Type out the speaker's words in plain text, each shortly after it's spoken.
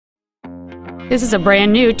This is a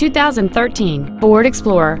brand new 2013 Ford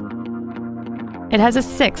Explorer. It has a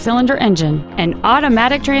 6-cylinder engine, an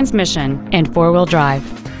automatic transmission, and 4-wheel drive.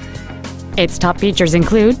 Its top features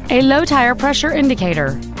include a low tire pressure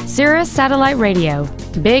indicator, Sirius satellite radio,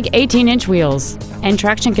 big 18-inch wheels, and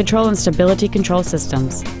traction control and stability control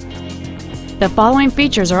systems. The following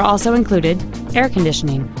features are also included: air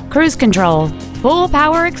conditioning, cruise control, full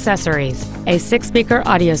power accessories, a 6-speaker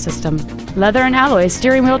audio system, leather and alloy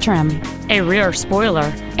steering wheel trim, a rear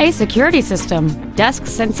spoiler, a security system, dusk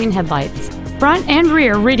sensing headlights, front and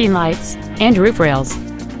rear reading lights, and roof rails.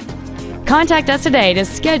 Contact us today to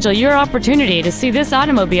schedule your opportunity to see this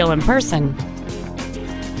automobile in person.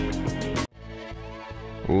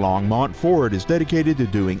 Longmont Ford is dedicated to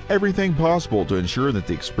doing everything possible to ensure that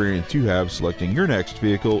the experience you have selecting your next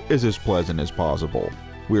vehicle is as pleasant as possible.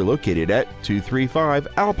 We're located at 235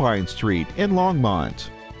 Alpine Street in Longmont.